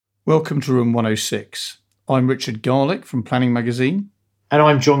Welcome to Room 106. I'm Richard Garlick from Planning Magazine. And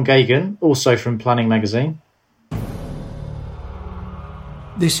I'm John Gagan, also from Planning Magazine.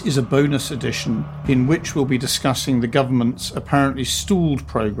 This is a bonus edition in which we'll be discussing the government's apparently stalled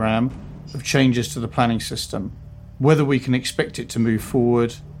programme of changes to the planning system, whether we can expect it to move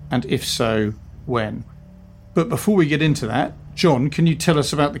forward, and if so, when. But before we get into that, John, can you tell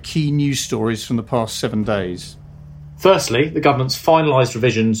us about the key news stories from the past 7 days? Firstly, the government's finalised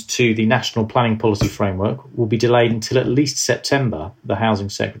revisions to the National Planning Policy Framework will be delayed until at least September, the Housing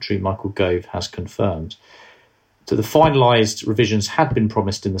Secretary Michael Gove has confirmed. So the finalised revisions had been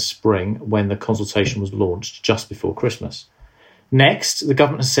promised in the spring when the consultation was launched just before Christmas. Next, the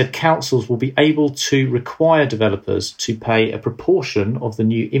government has said councils will be able to require developers to pay a proportion of the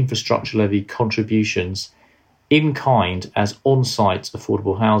new infrastructure levy contributions in kind as on-site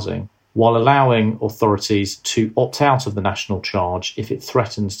affordable housing, while allowing authorities to opt out of the national charge if it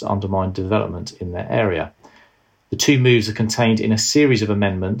threatens to undermine development in their area. The two moves are contained in a series of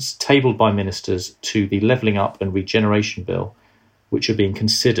amendments tabled by ministers to the Levelling Up and Regeneration Bill, which are being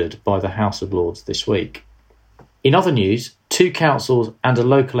considered by the House of Lords this week. In other news, two councils and a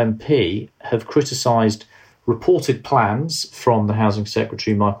local MP have criticised reported plans from the Housing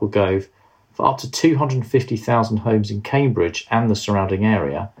Secretary Michael Gove for up to 250,000 homes in Cambridge and the surrounding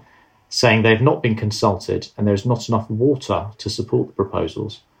area, saying they have not been consulted and there is not enough water to support the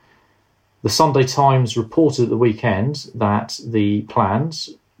proposals. The Sunday Times reported at the weekend that the plans,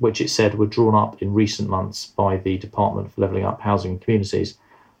 which it said were drawn up in recent months by the Department for Levelling Up Housing and Communities,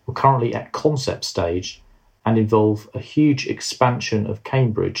 were currently at concept stage and involve a huge expansion of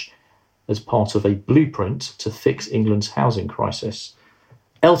Cambridge as part of a blueprint to fix England's housing crisis.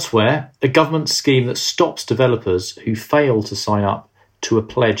 Elsewhere, a government scheme that stops developers who fail to sign up to a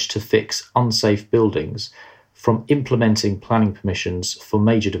pledge to fix unsafe buildings from implementing planning permissions for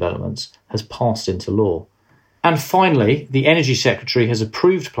major developments has passed into law. And finally, the Energy Secretary has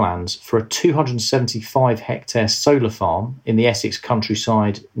approved plans for a 275-hectare solar farm in the Essex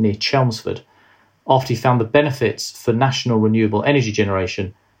countryside near Chelmsford, after he found the benefits for national renewable energy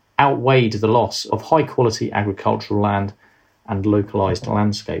generation outweighed the loss of high-quality agricultural land and localised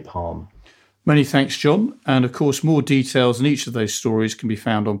landscape harm. Many thanks, John. And of course, more details on each of those stories can be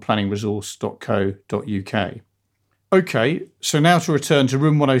found on planningresource.co.uk. OK, so now to return to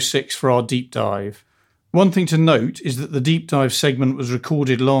Room 106 for our deep dive. One thing to note is that the deep dive segment was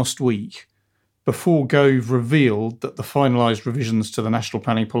recorded last week, before Gove revealed that the finalised revisions to the National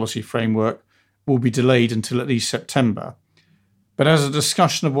Planning Policy Framework will be delayed until at least September. But as a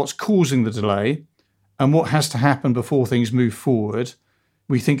discussion of what's causing the delay and what has to happen before things move forward,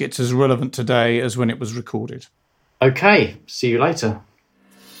 we think it's as relevant today as when it was recorded. OK, see you later.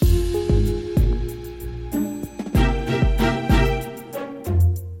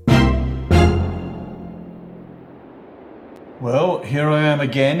 Well, here I am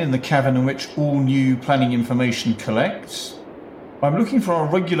again in the cavern in which all new planning information collects. I'm looking for our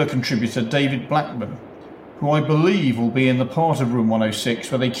regular contributor, David Blackman, who I believe will be in the part of Room 106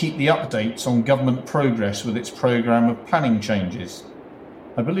 where they keep the updates on government progress with its programme of planning changes.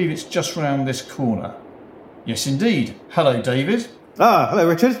 I believe it's just round this corner. Yes, indeed. Hello, David. Hello,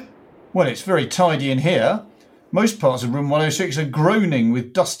 Richard. Well, it's very tidy in here. Most parts of Room 106 are groaning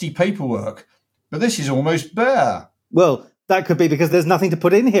with dusty paperwork, but this is almost bare. Well, that could be because there's nothing to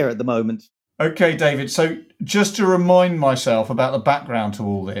put in here at the moment. OK, David, so just to remind myself about the background to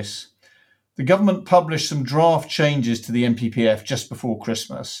all this, the government published some draft changes to the NPPF just before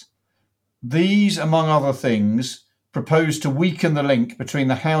Christmas. These, among other things, propose to weaken the link between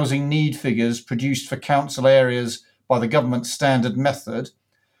the housing need figures produced for council areas by the government's standard method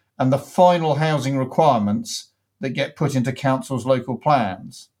and the final housing requirements that get put into council's local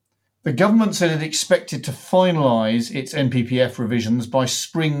plans. The government said it expected to finalise its NPPF revisions by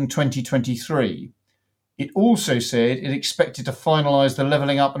spring 2023. It also said it expected to finalise the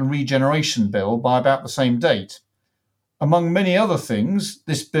Levelling Up and Regeneration Bill by about the same date. Among many other things,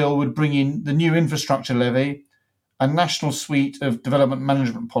 this bill would bring in the new infrastructure levy, a national suite of development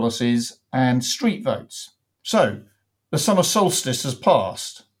management policies and street votes. So, the summer solstice has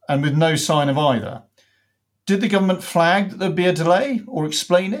passed, and with no sign of either. Did the government flag that there'd be a delay or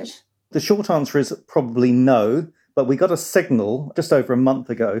explain it? The short answer is probably no, but we got a signal just over a month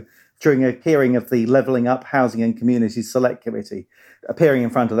ago during a hearing of the Levelling Up Housing and Communities Select Committee. Appearing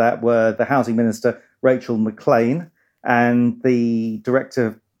in front of that were the Housing Minister, Rachel McLean, and the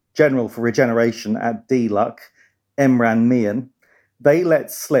Director General for Regeneration at DLUC, Emran Mian. They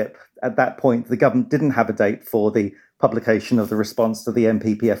let slip at that point the government didn't have a date for the publication of the response to the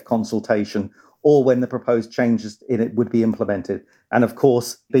NPPF consultation or when the proposed changes in it would be implemented. And of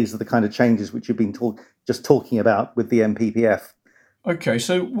course, these are the kind of changes which you've been just talking about with the MPPF. Okay,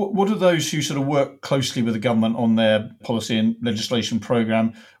 so what do those who sort of work closely with the government on their policy and legislation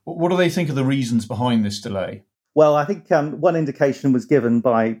programme, what do they think are the reasons behind this delay? Well, I think one indication was given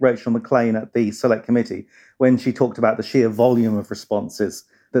by Rachel McLean at the Select Committee when she talked about the sheer volume of responses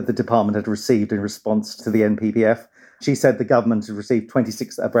that the department had received in response to the NPPF. She said the government had received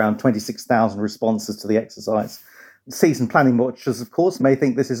around 26,000 responses to the exercise. Seasoned planning watchers, of course, may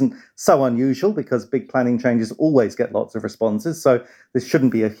think this isn't so unusual because big planning changes always get lots of responses. So this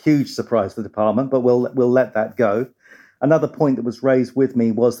shouldn't be a huge surprise for the department, but we'll let that go. Another point that was raised with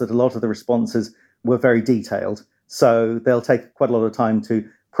me was that a lot of the responses were very detailed. So they'll take quite a lot of time to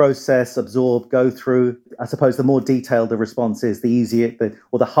process, absorb, go through. I suppose the more detailed the response is, the easier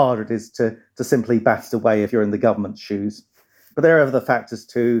or the harder it is to simply bat it away if you're in the government's shoes. But there are other factors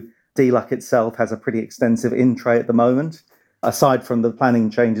too. DLUC itself has a pretty extensive in-tray at the moment, aside from the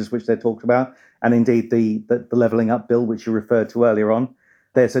planning changes which they talked about, and indeed the levelling up bill, which you referred to earlier on.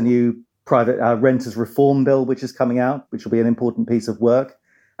 There's a new private renters reform bill which is coming out, which will be an important piece of work.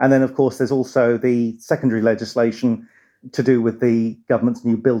 And then, of course, there's also the secondary legislation to do with the government's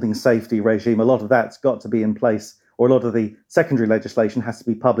new building safety regime. A lot of that's got to be in place, or a lot of the secondary legislation has to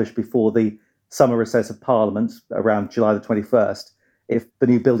be published before the summer recess of Parliament around July the 21st, if the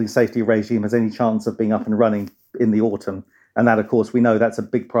new building safety regime has any chance of being up and running in the autumn. And that, of course, we know that's a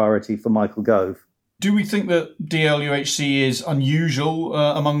big priority for Michael Gove. Do we think that DLUHC is unusual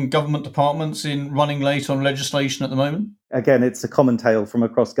among government departments in running late on legislation at the moment? Again, it's a common tale from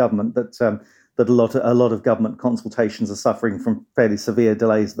across government that a lot of government consultations are suffering from fairly severe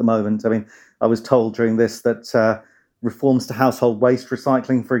delays at the moment. I mean, I was told during this that reforms to household waste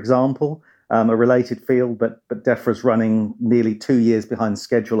recycling, for example, a related field, but DEFRA's running nearly 2 years behind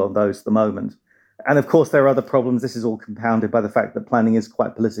schedule on those at the moment. And of course, there are other problems. This is all compounded by the fact that planning is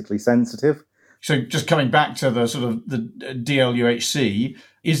quite politically sensitive. So just coming back to the sort of the DLUHC,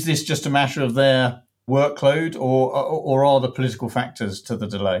 is this just a matter of their workload or are the political factors to the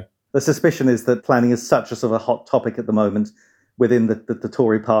delay? The suspicion is that planning is such a sort of hot topic at the moment within the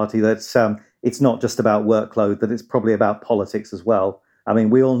Tory party that it's not just about workload, that it's probably about politics as well. I mean,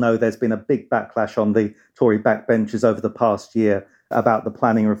 we all know there's been a big backlash on the Tory backbenches over the past year about the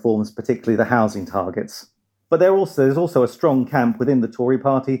planning reforms, particularly the housing targets. But there's also a strong camp within the Tory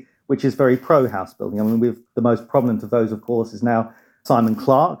party which is very pro-house building. I mean, the most prominent of those, of course, is now Simon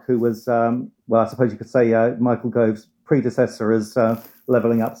Clarke, who was, I suppose you could say Michael Gove's predecessor as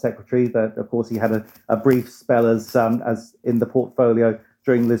levelling up secretary. That, of course, he had a brief spell as in the portfolio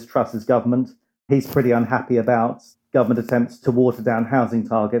during Liz Truss's government. He's pretty unhappy about government attempts to water down housing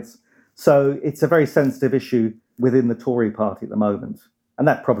targets. So it's a very sensitive issue within the Tory party at the moment. And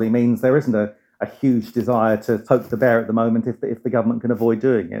that probably means there isn't a huge desire to poke the bear at the moment if the government can avoid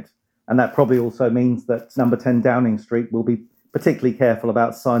doing it. And that probably also means that Number 10 Downing Street will be particularly careful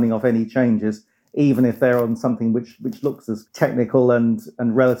about signing off any changes, even if they're on something which looks as technical and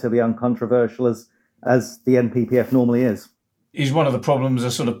relatively uncontroversial as the NPPF normally is. Is one of the problems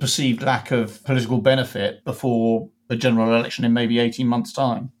a sort of perceived lack of political benefit before a general election in maybe 18 months'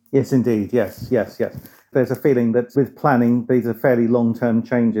 time? Yes, indeed. Yes. There's a feeling that with planning, these are fairly long-term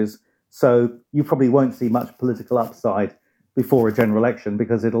changes. So you probably won't see much political upside before a general election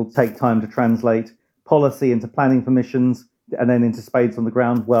because it'll take time to translate policy into planning permissions and then into spades on the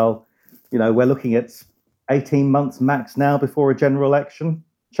ground. Well, we're looking at 18 months max now before a general election.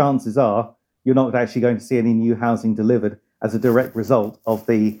 Chances are you're not actually going to see any new housing delivered as a direct result of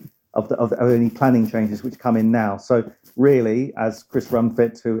any planning changes which come in now. So really, as Chris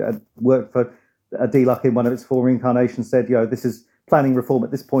Rumfitt, who had worked for DLUC in one of its former incarnations, said, this is planning reform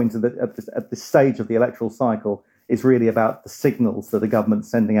at this point, at this stage of the electoral cycle, is really about the signals that the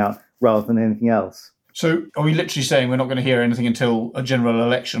government's sending out rather than anything else. So are we literally saying we're not going to hear anything until a general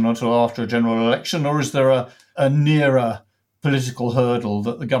election or until after a general election, or is there a nearer political hurdle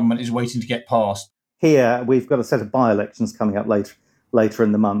that the government is waiting to get past? Here, we've got a set of by-elections coming up later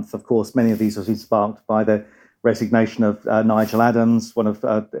in the month. Of course, many of these have been sparked by the resignation of Nigel Adams,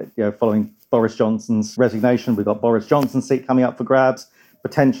 following Boris Johnson's resignation. We've got Boris Johnson's seat coming up for grabs,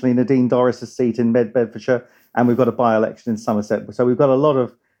 potentially Nadine Dorris's seat in Bedfordshire, and we've got a by-election in Somerset. So we've got a lot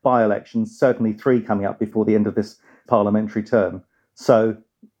of by-elections, certainly 3 coming up before the end of this parliamentary term. So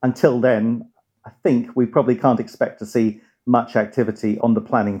until then, I think we probably can't expect to see much activity on the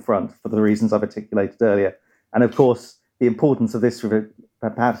planning front for the reasons I've articulated earlier. And of course, the importance of this,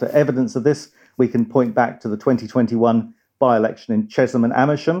 perhaps evidence of this, we can point back to the 2021 by-election in Chesham and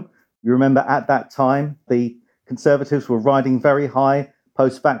Amersham. You remember at that time, the Conservatives were riding very high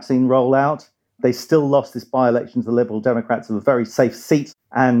post-vaccine rollout. They still lost this by-election to the Liberal Democrats of a very safe seat.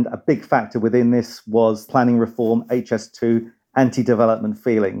 And a big factor within this was planning reform, HS2, anti-development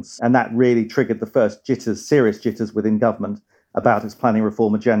feelings. And that really triggered the first jitters, serious jitters within government about its planning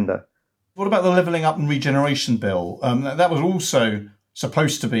reform agenda. What about the Levelling Up and Regeneration Bill? That was also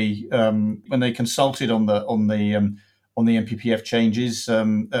supposed to be, when they consulted on the NPPF changes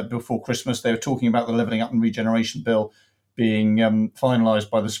before Christmas, they were talking about the Levelling Up and Regeneration Bill being finalised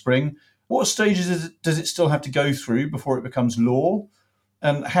by the spring. What stages does it still have to go through before it becomes law?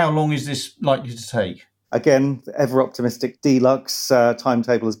 And how long is this likely to take? Again, the ever-optimistic deluxe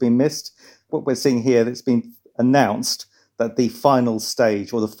timetable has been missed. What we're seeing here, it's been announced that the final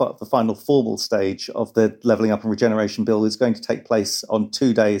stage, or the final formal stage of the Levelling Up and Regeneration Bill is going to take place on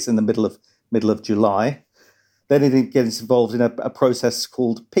 2 days in the middle of July. Then it gets involved in a process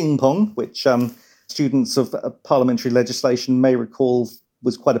called ping pong, which students of parliamentary legislation may recall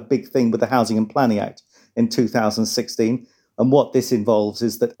was quite a big thing with the Housing and Planning Act in 2016. And what this involves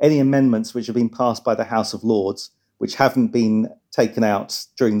is that any amendments which have been passed by the House of Lords, which haven't been taken out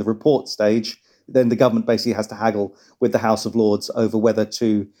during the report stage, then the government basically has to haggle with the House of Lords over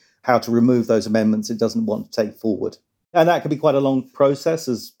how to remove those amendments it doesn't want to take forward. And that can be quite a long process,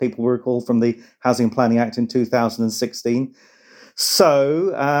 as people will recall from the Housing and Planning Act in 2016.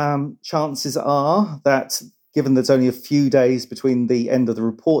 So chances are that, given there's only a few days between the end of the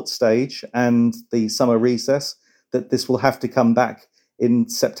report stage and the summer recess, that this will have to come back in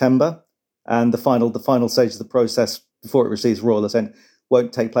September. And the final stage of the process before it receives royal assent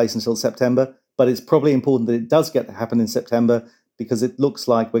won't take place until September. But it's probably important that it does get to happen in September, because it looks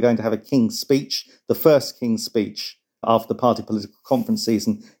like we're going to have a King's Speech, the first King's Speech after the party political conference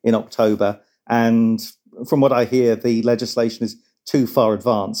season in October. And from what I hear, the legislation is too far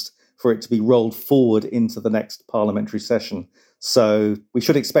advanced for it to be rolled forward into the next parliamentary session. So we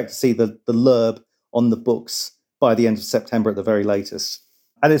should expect to see the LURB on the books by the end of September at the very latest.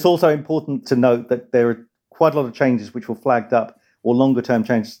 And it's also important to note that there are quite a lot of changes which were flagged up, or longer-term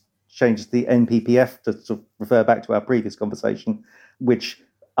changes to the NPPF, to sort of refer back to our previous conversation, which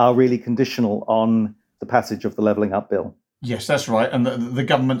are really conditional on the passage of the Levelling Up Bill. Yes, that's right. And the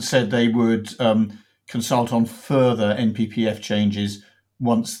government said they would consult on further NPPF changes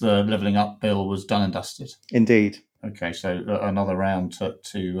once the Levelling Up Bill was done and dusted. Indeed. Okay, so another round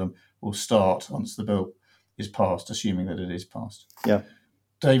will start once the bill is passed, assuming that it is passed. Yeah.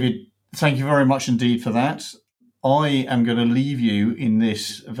 David, thank you very much indeed for that. I am going to leave you in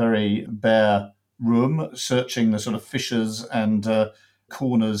this very bare room, searching the sort of fissures and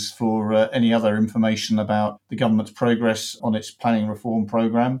corners for any other information about the government's progress on its planning reform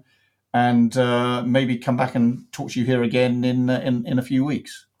programme, and maybe come back and talk to you here again in a few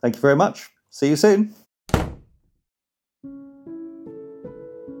weeks. Thank you very much. See you soon.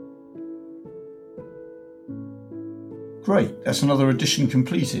 Great, that's another edition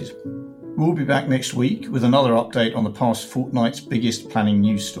completed. We'll be back next week with another update on the past fortnight's biggest planning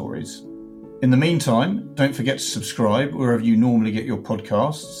news stories. In the meantime, don't forget to subscribe wherever you normally get your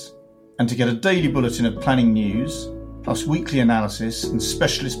podcasts, and to get a daily bulletin of planning news, plus weekly analysis and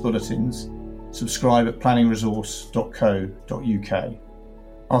specialist bulletins, subscribe at planningresource.co.uk.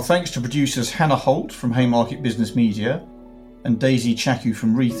 Our thanks to producers Hannah Holt from Haymarket Business Media and Daisy Chaku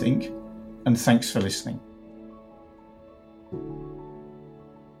from Rethink, and thanks for listening.